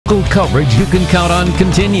Local coverage you can count on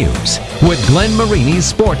continues with Glenn Marini's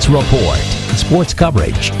Sports Report. Sports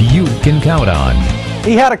coverage you can count on.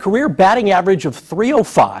 He had a career batting average of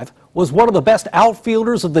 .305, was one of the best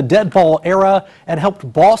outfielders of the dead ball era, and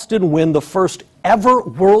helped Boston win the first ever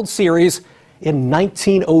World Series in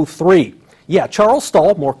 1903. Yeah, Charles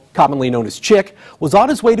Stahl, more commonly known as Chick, was on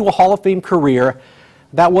his way to a Hall of Fame career.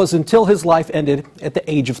 That was until his life ended at the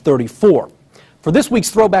age of 34. For this week's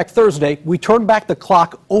Throwback Thursday, we turn back the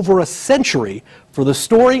clock over a century for the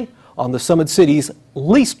story on the Summit City's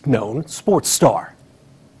least known sports star.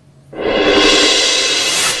 I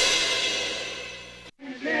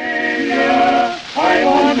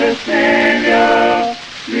want to stand ya,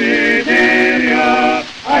 sweet area,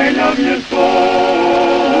 I love you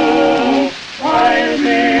so. I'll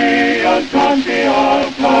be a country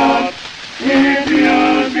of club, if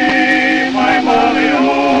you'll be my mommy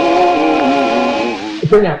home.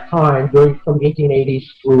 During that time, from the 1880s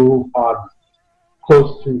through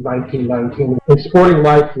close to 1919, his sporting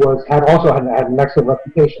life had an excellent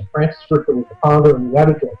reputation. Francis Strickland was the founder and the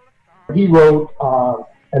editor. He wrote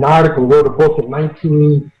an article, wrote a book in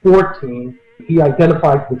 1914. He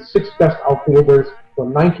identified the 6 best outfielders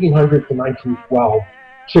from 1900 to 1912.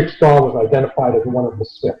 Chick Stahl was identified as one of the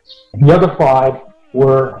 6. The other 5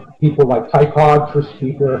 were people like Ty Cobb, Trish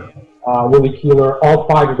Speaker, Willie Keeler. All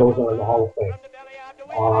 5 of those are in the Hall of Fame.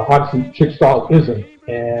 Obviously, Chick Stahl isn't,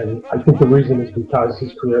 and I think the reason is because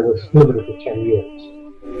his career was limited to 10 years.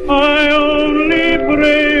 I only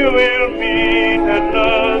pray we'll meet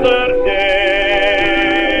another day.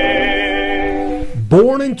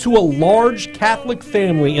 Born into a large Catholic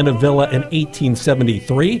family in a villa in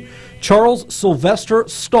 1873, Charles Sylvester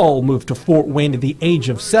Stahl moved to Fort Wayne at the age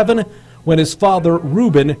of 7 when his father,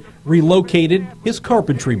 Reuben, relocated his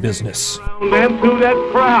carpentry business. And through that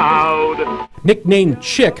crowd. Nicknamed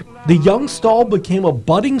Chick, the young Stahl became a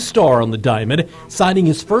budding star on the diamond, signing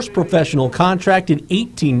his first professional contract in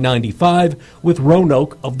 1895 with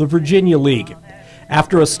Roanoke of the Virginia League.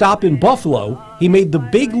 After a stop in Buffalo, he made the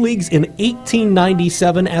big leagues in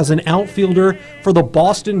 1897 as an outfielder for the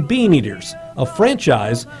Boston Beaneaters, a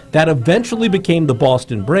franchise that eventually became the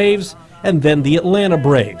Boston Braves and then the Atlanta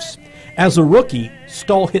Braves. As a rookie,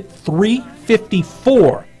 Stahl hit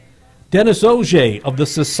 .354. Dennis Auger of the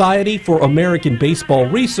Society for American Baseball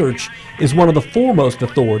Research is one of the foremost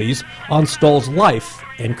authorities on Stahl's life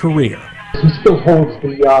and career. He still holds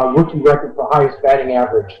the rookie record for highest batting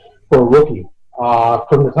average for a rookie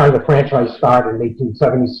from the time the franchise started in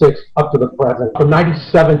 1876 up to the present. From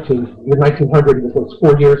 97 to 1900, with those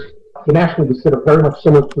 4 years, he nationally considered very much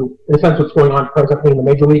similar to, in a sense, what's going on presently in the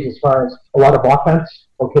major leagues as far as a lot of offense.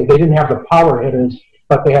 Okay, they didn't have the power hitters,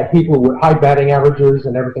 but they had people with high batting averages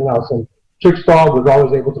and everything else. And Chick Stahl was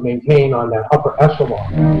always able to maintain on that upper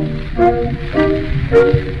echelon.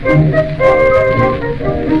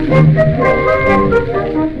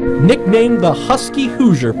 Nicknamed the Husky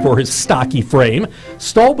Hoosier for his stocky frame,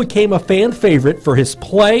 Stahl became a fan favorite for his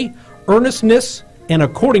play, earnestness, and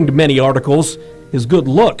according to many articles, his good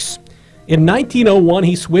looks. In 1901,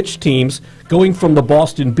 he switched teams, going from the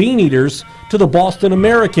Boston Beaneaters to the Boston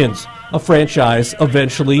Americans, a franchise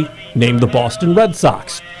eventually named the Boston Red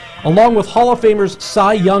Sox. Along with Hall of Famers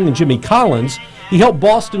Cy Young and Jimmy Collins, he helped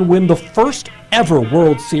Boston win the first ever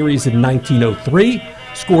World Series in 1903,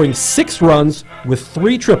 scoring 6 runs with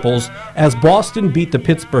 3 triples as Boston beat the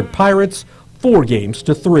Pittsburgh Pirates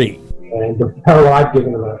 4-3. And the parallel I've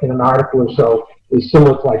given in an article or so is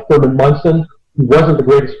similar to like Thurman Munson. He wasn't the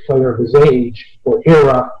greatest player of his age or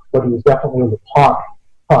era, but he was definitely in the top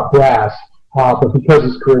brass. But because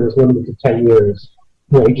his career was limited to 10 years,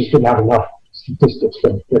 he just didn't have enough statistics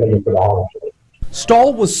to get him into the Hall of Fame.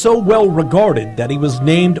 Stahl was so well regarded that he was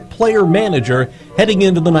named player manager heading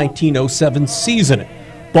into the 1907 season.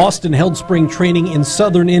 Boston held spring training in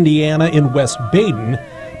southern Indiana in West Baden,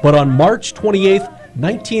 but on March 28,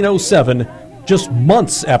 1907, just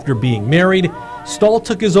months after being married, Stahl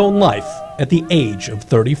took his own life at the age of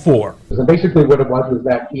 34. So basically what it was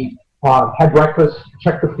that he had breakfast,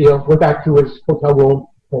 checked the field, went back to his hotel room,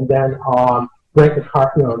 and then drank the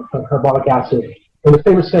carbolic acid. And the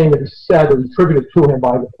famous saying that he said, that was attributed to him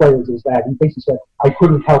by the players, is that he basically said, "I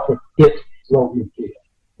couldn't help but get low feel."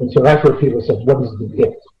 And so that's where people said, what is the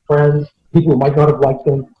gift? Friends, people who might not have liked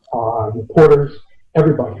him, reporters,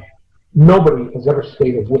 everybody. Nobody has ever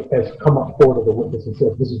stated, has come up forward as a witness and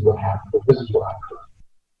said, this is what happened, this is what I heard.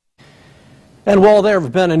 And while there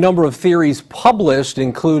have been a number of theories published,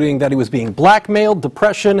 including that he was being blackmailed,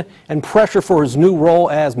 depression, and pressure for his new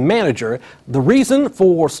role as manager, the reason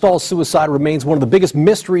for Stahl's suicide remains one of the biggest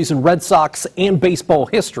mysteries in Red Sox and baseball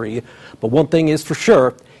history. But one thing is for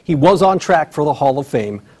sure, he was on track for the Hall of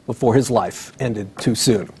Fame before his life ended too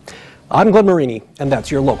soon. I'm Glenn Marini, and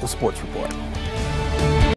that's your local sports report.